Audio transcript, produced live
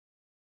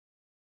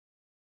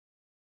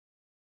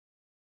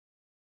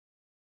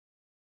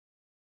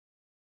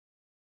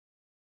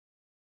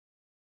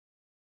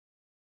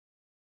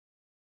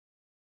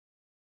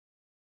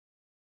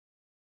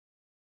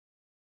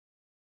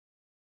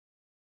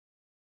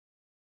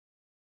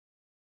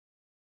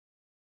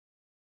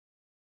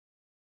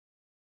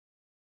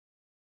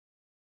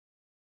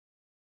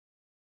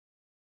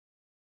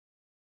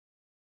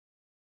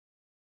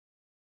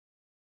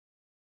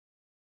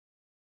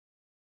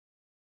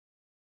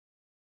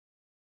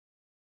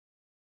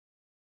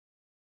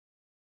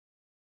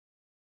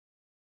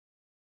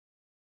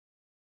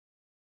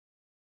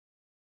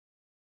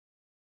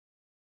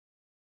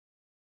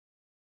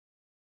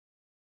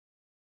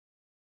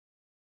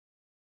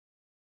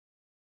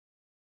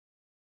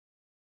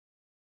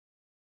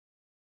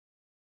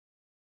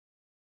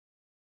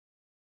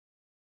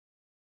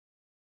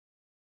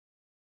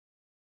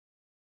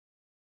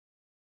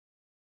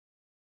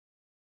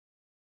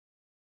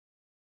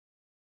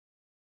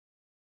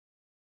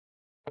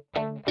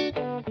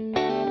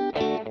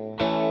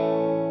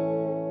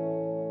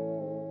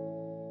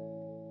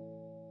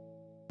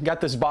Got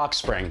this box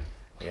spring.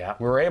 Yeah.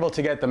 We were able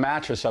to get the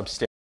mattress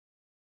upstairs.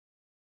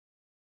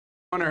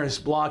 The corner is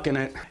blocking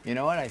it. You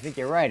know what? I think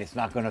you're right. It's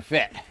not going to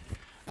fit.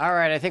 All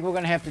right, I think we're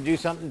going to have to do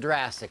something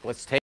drastic.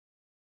 Let's take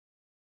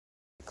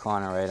the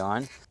corner right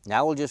on.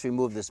 Now we'll just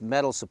remove this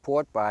metal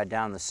support bar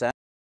down the center.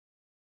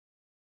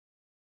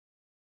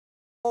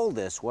 Hold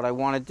this. What I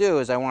want to do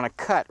is I want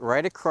to cut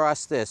right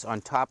across this on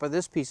top of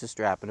this piece of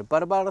strapping,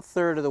 but about a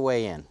third of the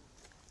way in.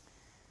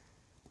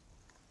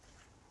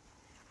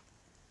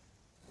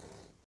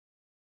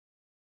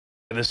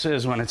 This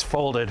is when it's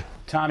folded.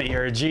 Tommy,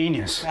 you're a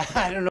genius.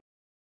 I don't know.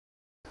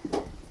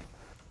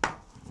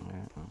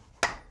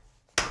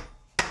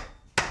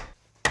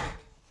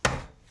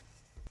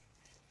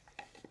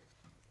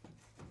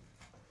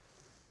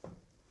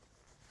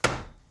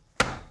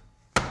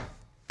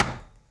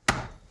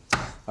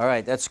 All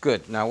right, that's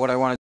good. Now what I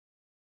want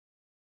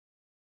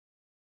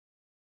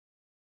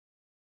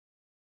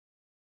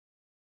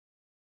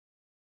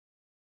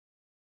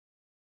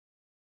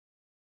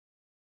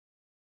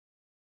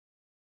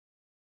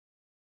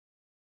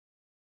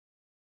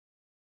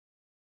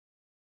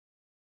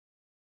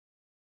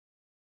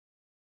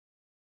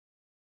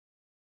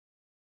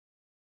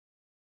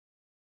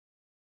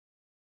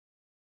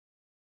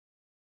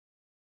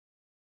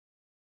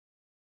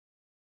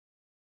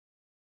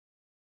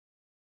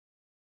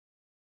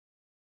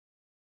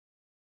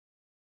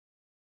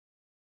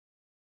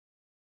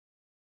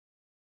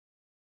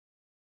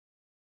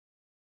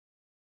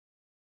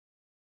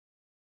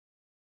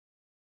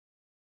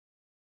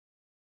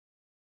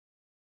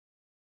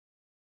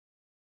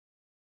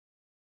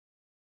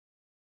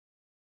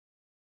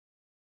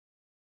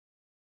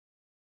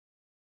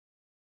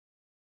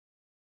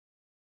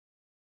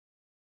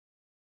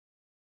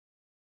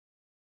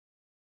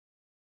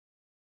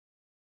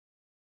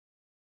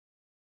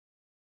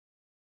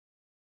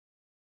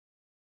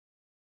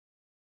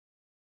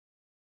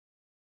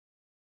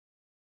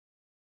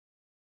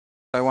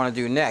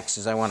to do next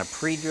is I want to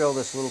pre-drill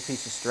this little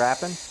piece of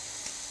strapping.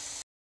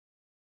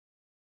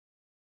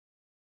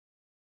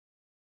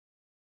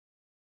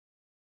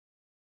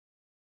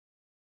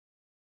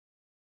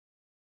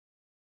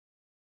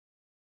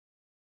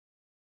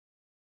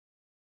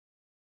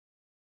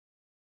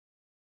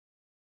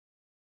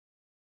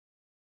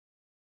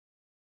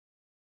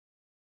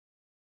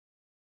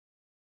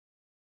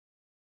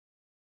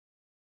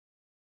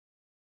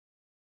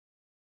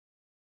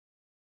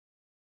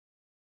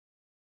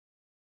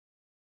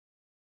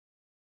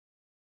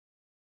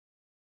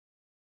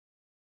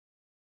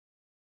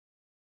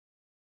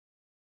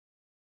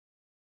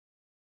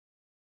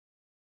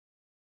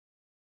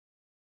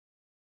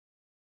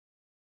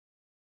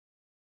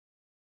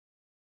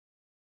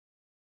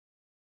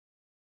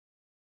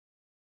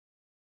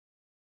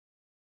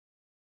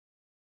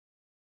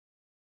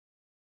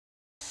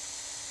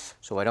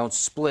 So I don't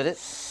split it.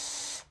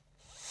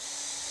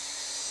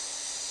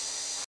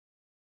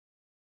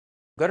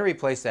 I'm going to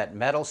replace that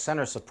metal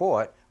center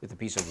support with a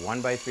piece of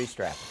 1x3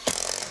 strapping.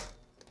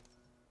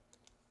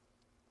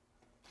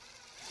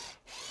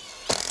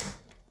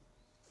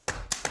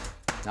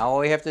 Now all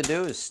we have to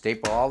do is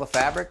staple all the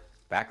fabric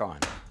back on.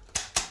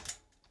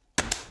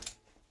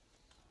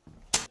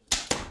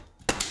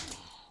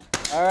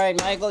 All right,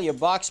 Michael, your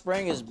box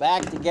spring is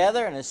back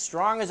together and as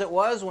strong as it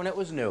was when it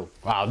was new.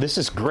 Wow, this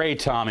is great,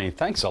 Tommy.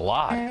 Thanks a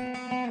lot.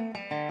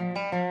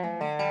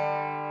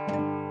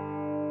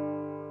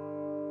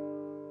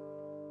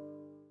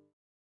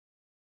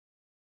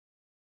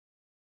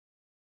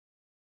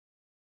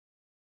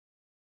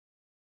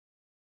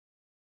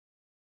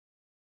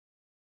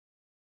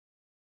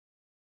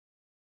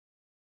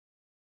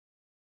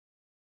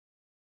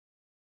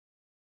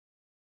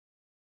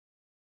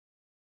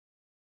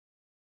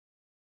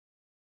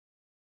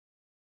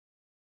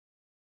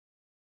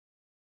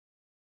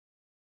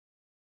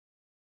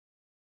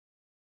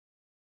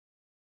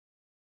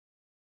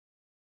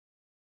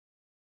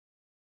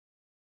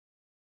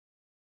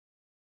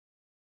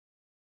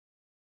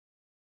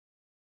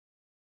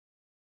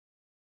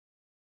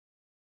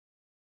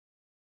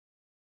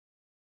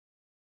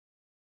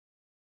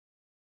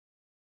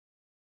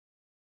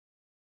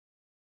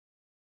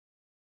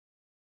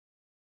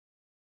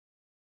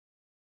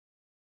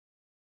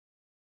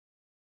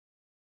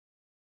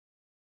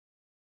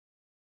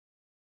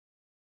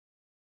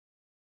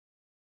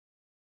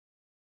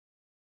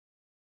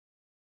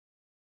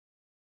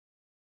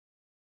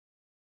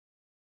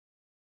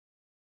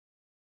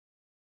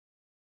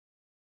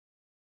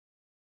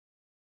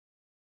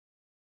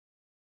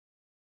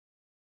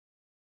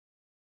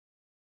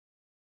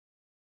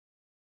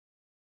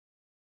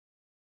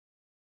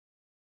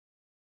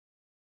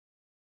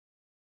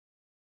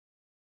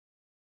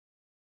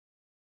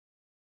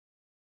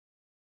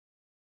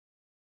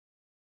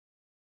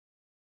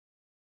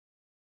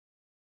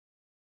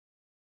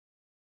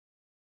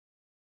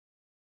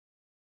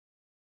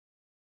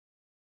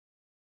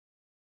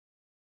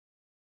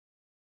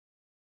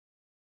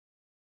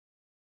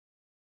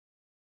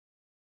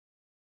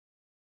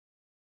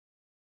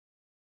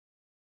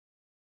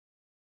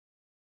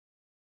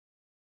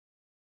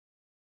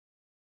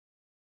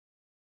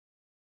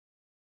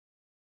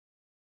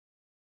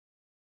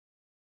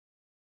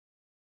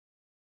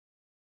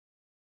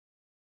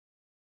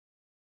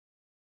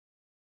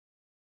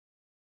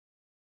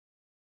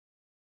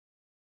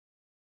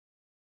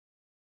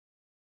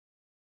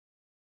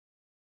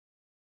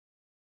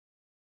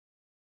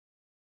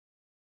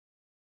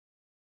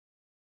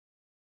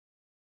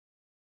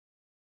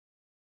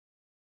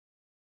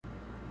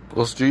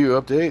 Little studio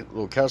update,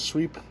 little couch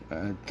sweep.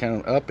 I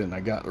counted up and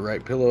I got the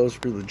right pillows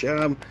for the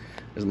job.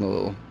 There's my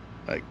little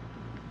like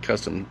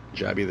custom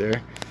jobby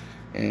there,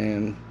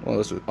 and well,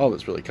 this is all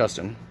that's really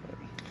custom.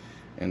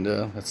 And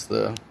that's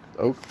the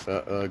oak,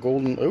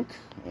 golden oak,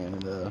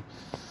 and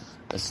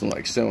there's some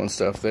like sewing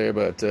stuff there.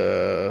 But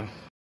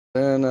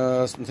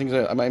then some things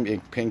I might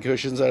make pin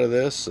cushions out of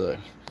this.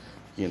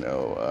 You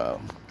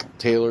know,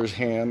 Taylor's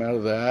ham out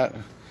of that.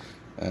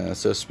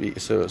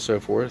 So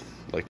forth.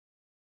 Like.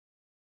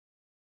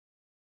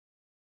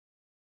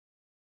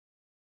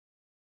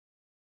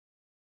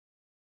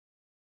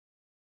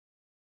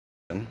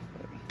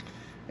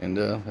 And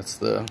that's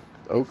the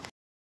oak,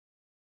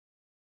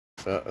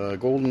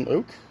 golden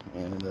oak,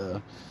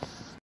 and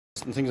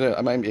some things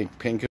I might make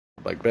pin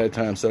cushions, like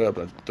bedtime setup,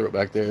 and throw it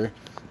back there.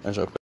 And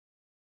so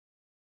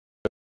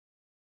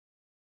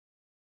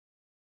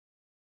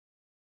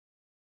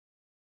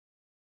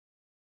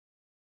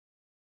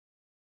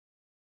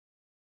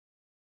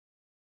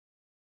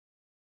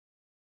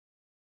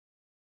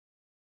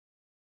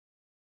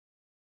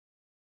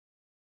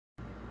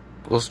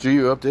little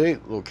studio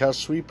update, little couch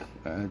sweep,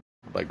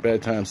 like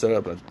bedtime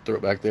setup, and throw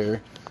it back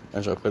there.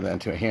 And so I put that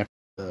into a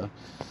hamper.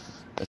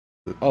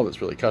 All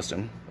that's really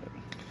custom.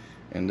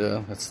 And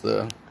that's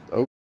the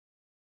oak,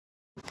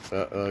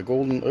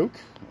 golden oak,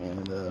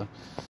 and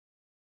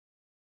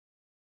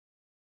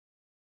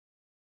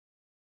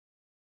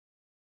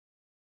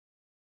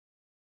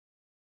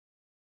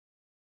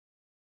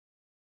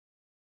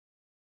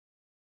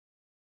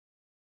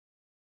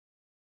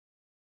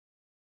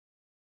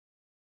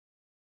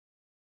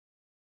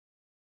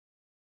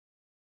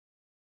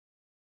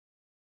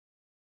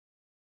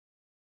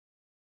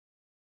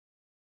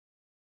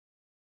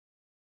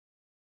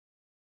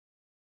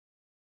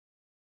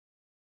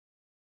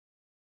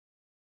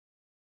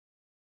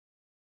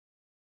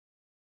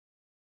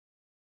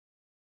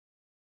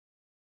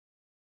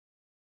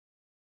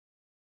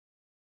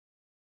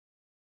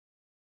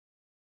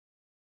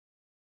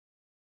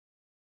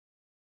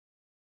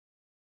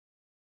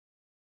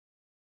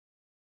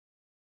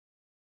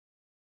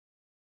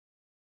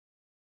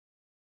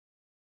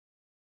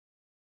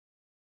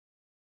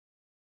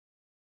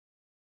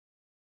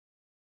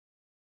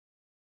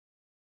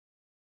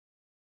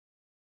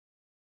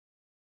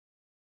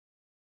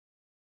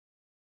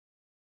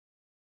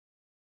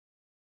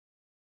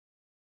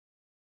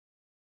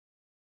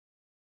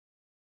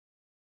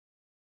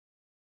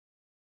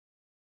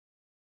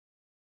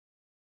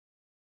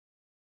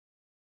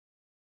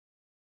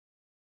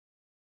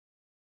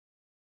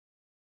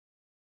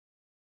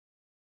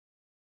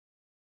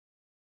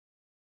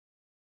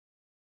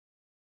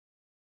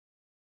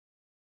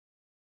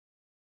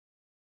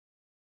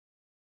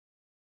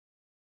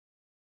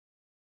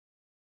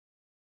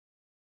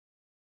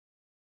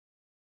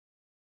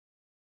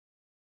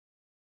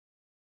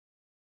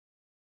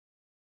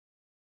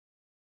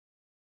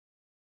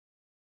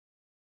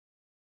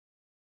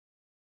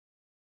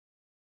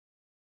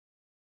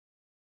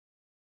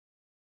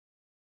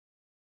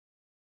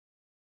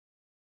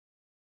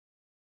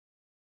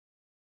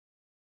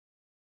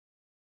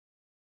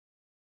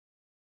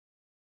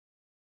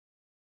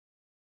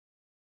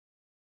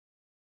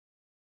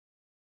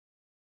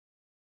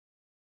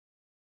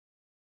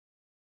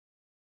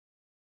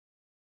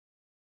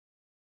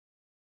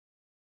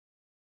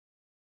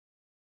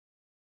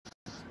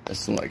there's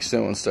some like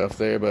sewing stuff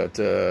there. But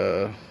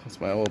that's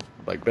my old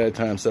like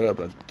bedtime setup,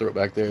 and throw it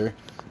back there.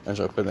 And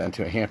so I put that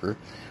into a hamper.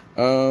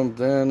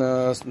 Then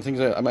some things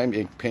I might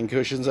make pin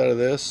cushions out of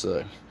this.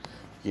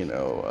 You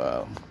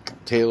know,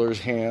 Taylor's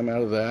ham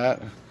out of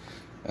that.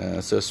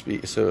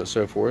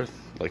 So forth,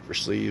 like for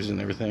sleeves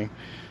and everything.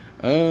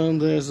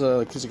 There's a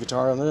acoustic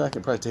guitar on there. I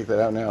can probably take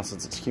that out now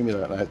since it's humid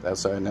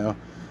outside now.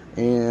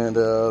 And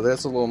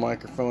that's a little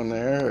microphone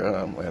there.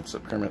 I have a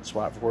permanent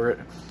spot for it.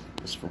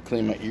 Just for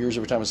cleaning my ears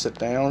every time I sit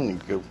down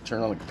and go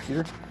turn on the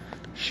computer.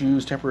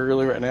 Shoes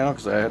temporarily right now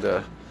because I had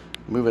to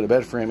move a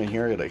bed frame in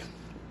here. I had to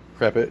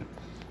prep it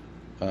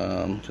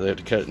because I had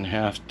to cut it in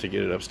half to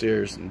get it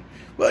upstairs. And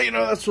well, you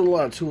know, that's what a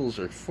lot of tools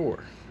are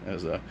for.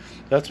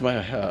 That's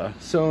my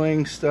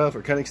sewing stuff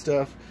or cutting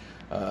stuff.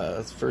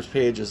 That's the first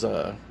page is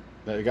that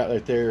I got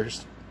right there,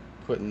 just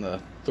putting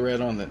the thread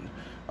on the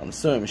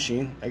sewing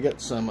machine. I got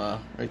some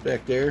right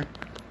back there.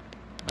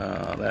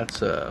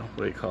 That's what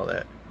do you call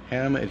that?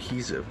 Hem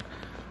adhesive.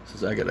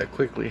 Says I gotta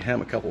quickly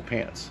hem a couple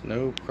pants.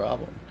 No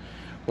problem.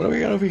 What do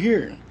we got over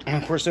here?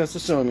 Of course, that's the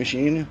sewing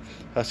machine.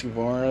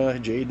 Husqvarna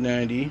Jade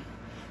 90,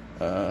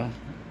 or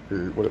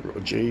whatever,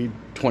 Jade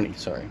 20.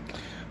 Sorry.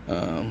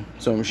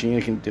 Sewing machine.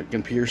 It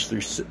can pierce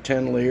through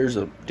 10 layers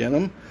of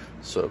denim.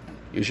 So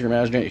use your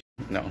imagination.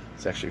 No,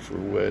 it's actually for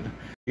wood.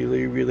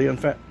 Really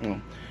unfat. Oh.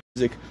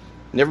 Music.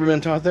 Never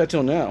been taught that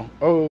till now.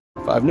 Oh,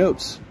 5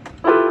 notes.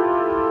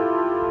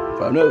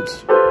 5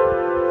 notes.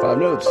 5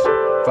 notes.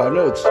 5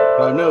 notes,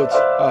 5 notes,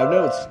 5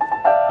 notes,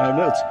 5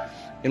 notes.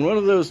 And one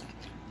of those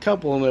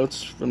couple of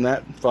notes from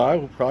that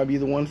 5 will probably be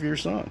the one for your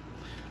song.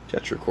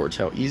 Tetrachords,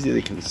 how easy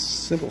they can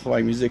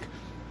simplify music.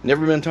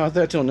 Never been taught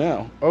that till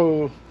now.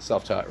 Oh,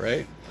 self-taught,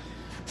 right?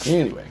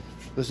 Anyway,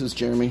 This is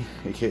Jeremy,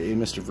 aka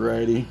Mr.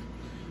 Variety,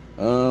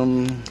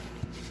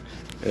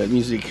 at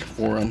Music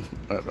Forum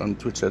on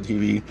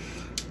Twitch.tv.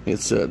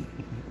 It's I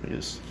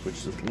just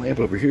switch the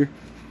lamp over here.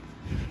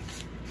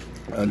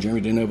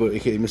 Jeremy DeNovo,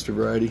 aka Mr.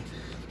 Variety.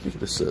 Look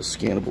at this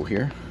scannable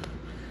here,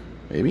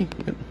 maybe.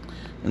 Yep.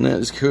 And that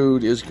is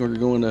code is we're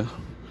going to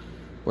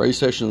Variety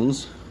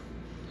Sessions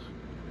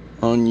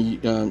on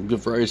the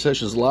Variety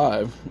Sessions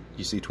Live.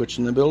 You see Twitch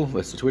in the middle,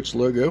 that's the Twitch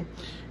logo.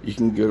 You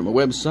can go to my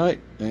website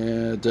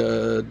at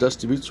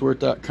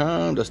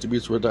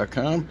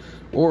dustybootsworth.com,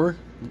 or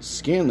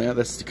scan that,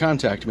 that's to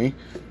contact me.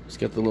 It's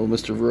got the little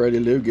Mr. Variety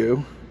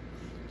logo.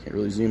 Can't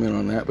really zoom in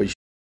on that, but you should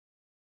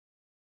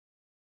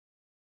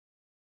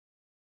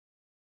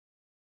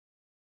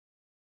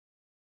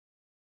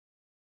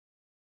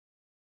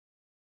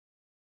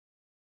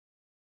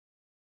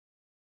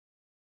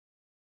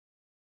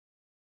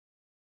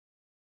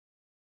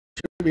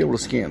be able to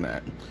scan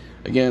that.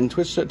 Again,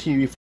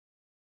 twitch.tv/music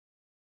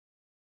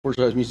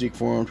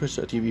forum,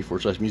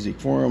 twitch.tv/music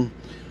forum,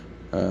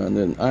 and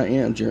then I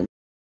am Jeremy.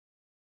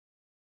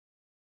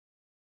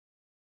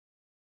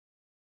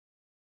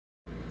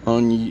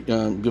 On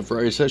the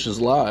Variety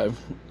Sessions Live,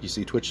 you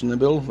see Twitch in the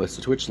middle, that's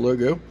the Twitch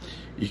logo.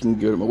 You can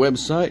go to my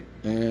website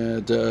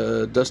at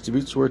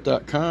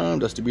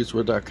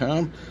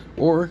dustybootsworth.com,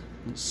 or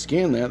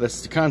scan that,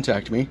 that's to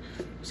contact me.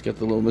 It's got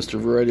the little Mr.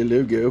 Variety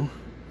logo.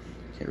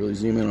 Can't really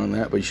zoom in on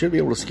that, but you should be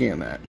able to scan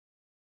that.